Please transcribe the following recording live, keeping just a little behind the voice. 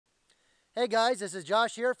Hey guys, this is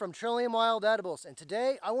Josh here from Trillium Wild Edibles, and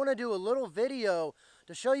today I want to do a little video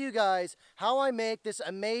to show you guys how I make this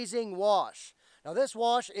amazing wash. Now this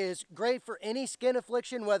wash is great for any skin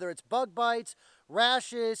affliction, whether it's bug bites,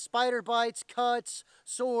 rashes, spider bites, cuts,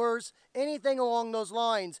 sores, anything along those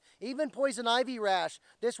lines, even poison ivy rash.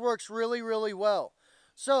 This works really well.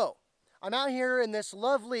 So, I'm out here in this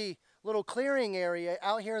lovely little clearing area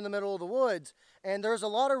out here in the middle of the woods, and there's a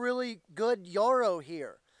lot of really good yarrow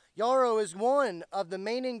here. Yarrow is one of the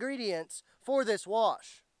main ingredients for this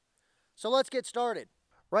wash. So let's get started.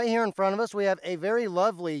 Right here in front of us we have a very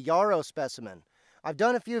lovely yarrow specimen. I've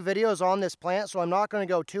done a few videos on this plant, so I'm not going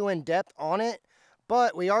to go too in depth on it,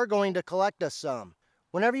 but we are going to collect us some.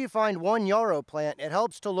 Whenever you find one yarrow plant, it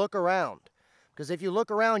helps to look around, because if you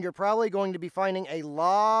look around you're probably going to be finding a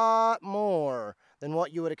lot more than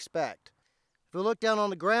what you would expect. If we look down on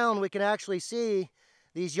the ground, we can actually see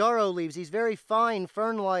these yarrow leaves, these very fine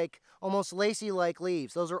fern-like, almost lacy-like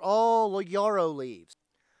leaves. Those are all yarrow leaves.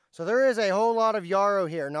 So there is a whole lot of yarrow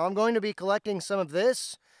here. Now I'm going to be collecting some of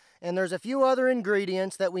this, and there's a few other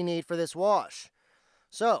ingredients that we need for this wash.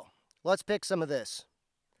 So let's pick some of this.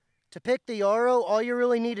 To pick the yarrow, all you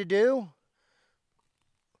really need to do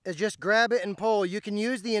is just grab it and pull. You can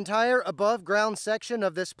use the entire above ground section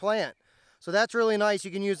of this plant. So that's really nice.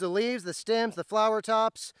 You can use the leaves, the stems, the flower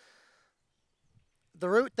tops. The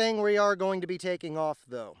root thing we are going to be taking off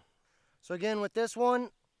though. So again with this one,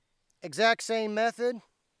 exact same method.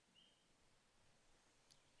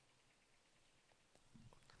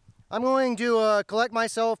 I'm going to collect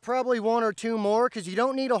myself probably one or two more, because you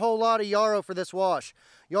don't need a whole lot of yarrow for this wash.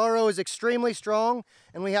 Yarrow is extremely strong,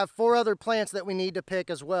 and we have 4 other plants that we need to pick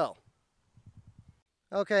as well.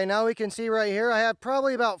 Okay, now we can see right here I have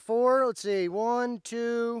probably about 4. Let's see, 1,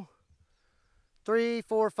 2, 3,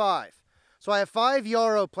 4, 5. So I have 5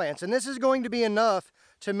 yarrow plants, and this is going to be enough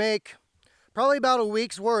to make probably about a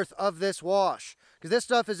week's worth of this wash, because this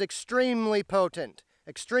stuff is extremely potent,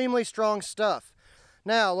 extremely strong stuff.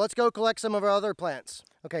 Now let's go collect some of our other plants.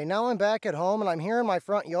 Okay, now I'm back at home and I'm here in my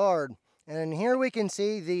front yard, and here we can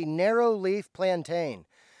see the narrow leaf plantain.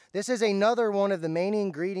 This is another one of the main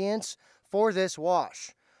ingredients for this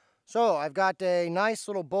wash. So I've got a nice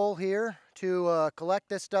little bowl here to collect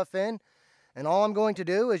this stuff in. And all I'm going to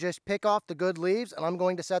do is just pick off the good leaves, and I'm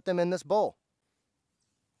going to set them in this bowl.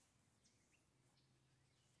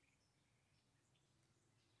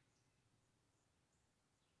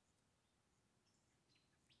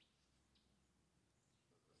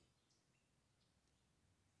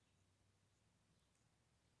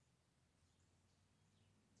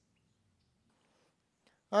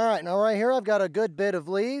 All right, now right here I've got a good bit of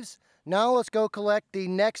leaves. Now let's go collect the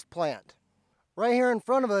next plant. Right here in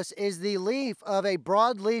front of us is the leaf of a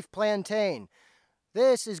broad leaf plantain.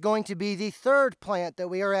 This is going to be the 3rd plant that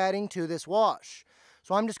we are adding to this wash.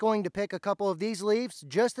 So I'm just going to pick a couple of these leaves,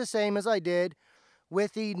 just the same as I did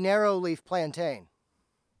with the narrow leaf plantain.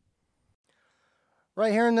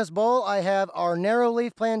 Right here in this bowl I have our narrow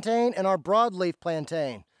leaf plantain and our broad leaf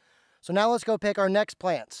plantain. So now let's go pick our next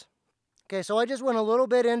plants. Okay, so I just went a little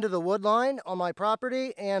bit into the wood line on my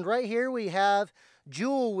property, and right here we have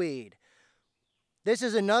jewelweed. This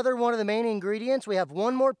is another one of the main ingredients. We have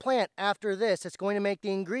one more plant after this that's going to make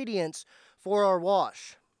the ingredients for our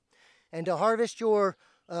wash. And to harvest your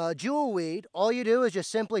jewelweed, all you do is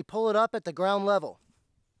just simply pull it up at the ground level.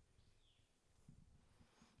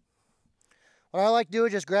 What I like to do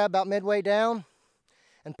is just grab about midway down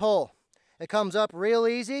and pull. It comes up real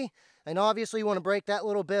easy, and obviously you want to break that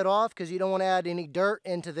little bit off because you don't want to add any dirt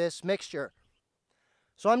into this mixture.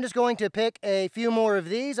 So I'm just going to pick a few more of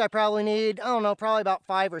these. I probably need, I don't know, probably about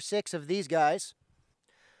 5 or 6 of these guys.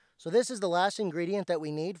 So this is the last ingredient that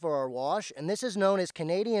we need for our wash, and this is known as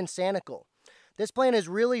Canadian Sanicle. This plant is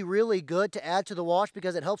really good to add to the wash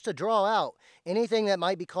because it helps to draw out anything that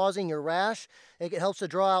might be causing your rash. It helps to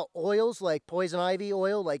draw out oils like poison ivy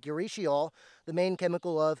oil, like urushiol, the main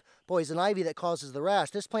chemical of poison ivy that causes the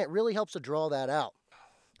rash. This plant really helps to draw that out.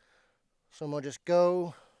 So I'm going to just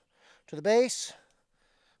go to the base.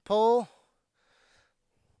 Pull,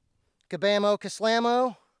 kabamo,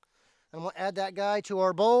 kaslamo, and we'll add that guy to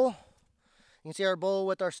our bowl. You can see our bowl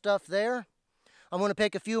with our stuff there. I'm going to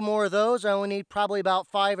pick a few more of those. I only need probably about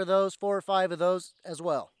 5 of those, 4 or 5 of those as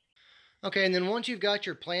well. Okay, and then once you've got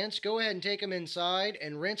your plants, go ahead and take them inside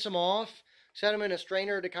and rinse them off. Set them in a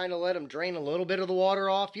strainer to kind of let them drain a little bit of the water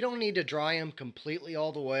off. You don't need to dry them completely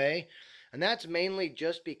all the way. And that's mainly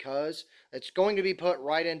just because it's going to be put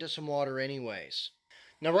right into some water anyways.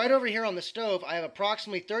 Now right over here on the stove, I have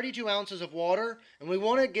approximately 32 ounces of water, and we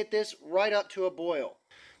want to get this right up to a boil.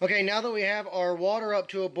 Okay, now that we have our water up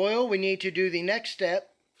to a boil, we need to do the next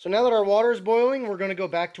step, So now that our water is boiling, we're going to go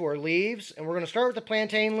back to our leaves, and we're going to start with the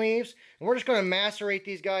plantain leaves, and we're just going to macerate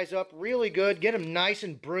these guys up really good, get them nice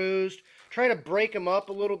and bruised. Try to break them up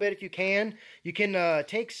a little bit if you can. You can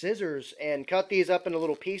take scissors and cut these up into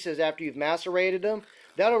little pieces after you've macerated them.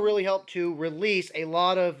 That'll really help to release a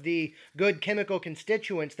lot of the good chemical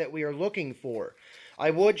constituents that we are looking for. I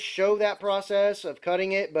would show that process of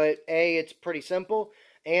cutting it, but A, it's pretty simple,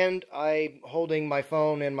 and I'm holding my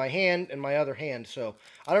phone in my hand and my other hand, so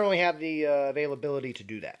I don't really have the availability to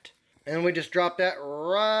do that. And we just drop that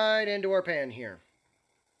right into our pan here.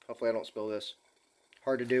 Hopefully I don't spill this.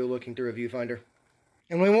 Hard to do looking through a viewfinder.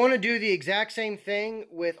 And we want to do the exact same thing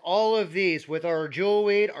with all of these, with our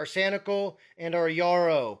Jewelweed, our Sanicle, and our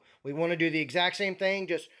Yarrow. We want to do the exact same thing,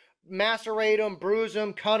 just macerate them, bruise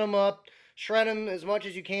them, cut them up, shred them as much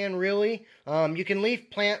as you can, really. You can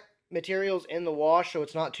leave plant materials in the wash, so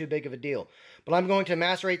it's not too big of a deal. But I'm going to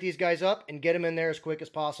macerate these guys up and get them in there as quick as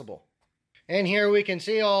possible. And here we can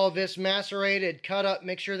see all of this macerated, cut up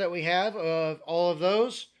mixture that we have of all of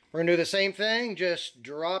those. We're going to do the same thing, just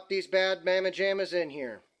drop these bad mamma jammas in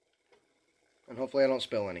here. And hopefully I don't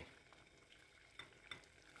spill any.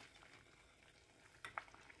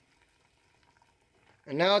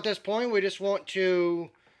 And now at this point, we just want to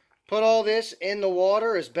put all this in the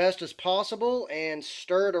water as best as possible and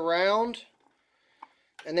stir it around.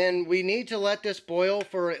 And then we need to let this boil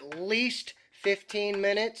for at least 15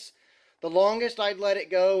 minutes. The longest I'd let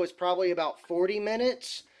it go is probably about 40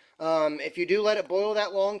 minutes. If you do let it boil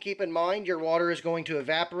that long, keep in mind your water is going to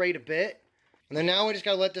evaporate a bit. And then now we just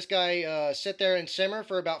got to let this guy sit there and simmer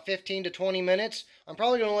for about 15 to 20 minutes. I'm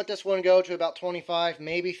probably going to let this one go to about 25,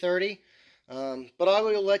 maybe 30. But I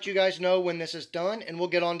will let you guys know when this is done, and we'll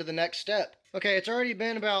get on to the next step. Okay, it's already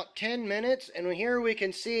been about 10 minutes, and here we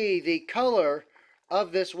can see the color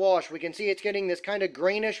of this wash. We can see it's getting this kind of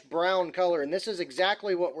greenish brown color, and this is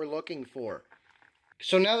exactly what we're looking for.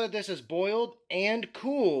 So now that this is boiled and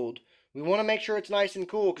cooled, we want to make sure it's nice and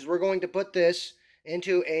cool because we're going to put this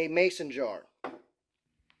into a mason jar.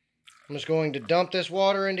 I'm just going to dump this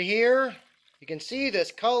water into here. You can see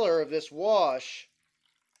this color of this wash.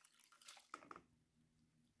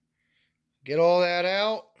 Get all that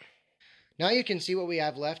out. Now you can see what we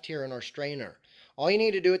have left here in our strainer. All you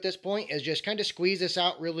need to do at this point is just kind of squeeze this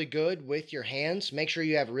out really good with your hands. Make sure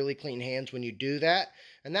you have really clean hands when you do that.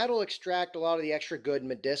 And that'll extract a lot of the extra good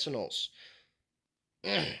medicinals.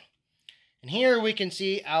 And here we can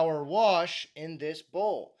see our wash in this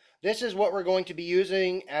bowl. This is what we're going to be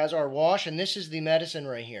using as our wash, and this is the medicine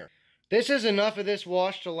right here. This is enough of this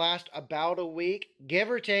wash to last about a week,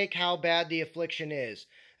 give or take how bad the affliction is.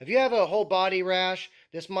 If you have a whole body rash,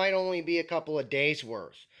 this might only be a couple of days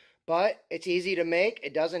worth. But it's easy to make,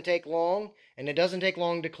 it doesn't take long, and it doesn't take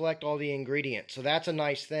long to collect all the ingredients. So that's a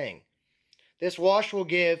nice thing. This wash will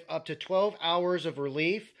give up to 12 hours of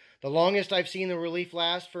relief. The longest I've seen the relief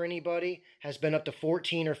last for anybody has been up to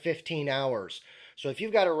 14 or 15 hours. So if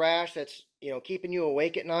you've got a rash that's, keeping you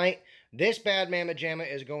awake at night, this bad mamma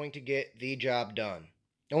jamma is going to get the job done.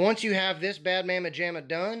 And once you have this bad mamma jamma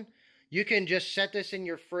done, you can just set this in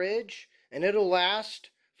your fridge and it'll last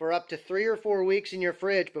for up to 3 or 4 weeks in your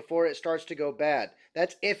fridge before it starts to go bad.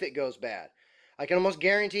 That's if it goes bad. I can almost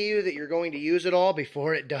guarantee you that you're going to use it all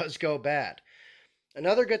before it does go bad.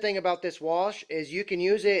 Another good thing about this wash is you can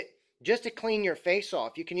use it just to clean your face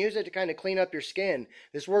off. You can use it to kind of clean up your skin.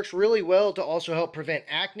 This works really well to also help prevent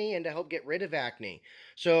acne and to help get rid of acne.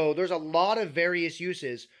 So there's a lot of various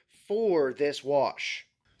uses for this wash.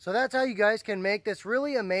 So that's how you guys can make this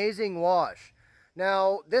really amazing wash.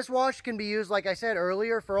 Now, this wash can be used, like I said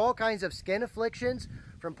earlier, for all kinds of skin afflictions,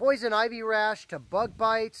 from poison ivy rash to bug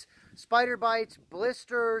bites, spider bites,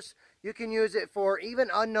 blisters. You can use it for even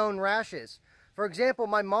unknown rashes. For example,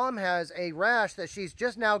 my mom has a rash that she's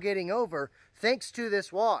just now getting over thanks to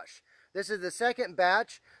this wash. This is the second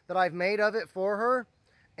batch that I've made of it for her.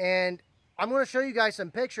 And I'm going to show you guys some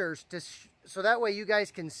pictures so that way you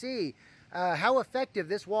guys can see how effective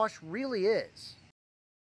this wash really is.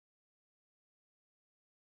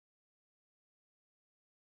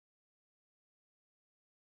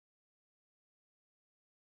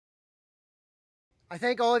 I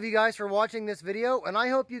thank all of you guys for watching this video, and I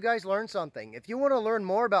hope you guys learned something. If you want to learn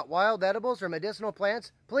more about wild edibles or medicinal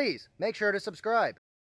plants, please make sure to subscribe.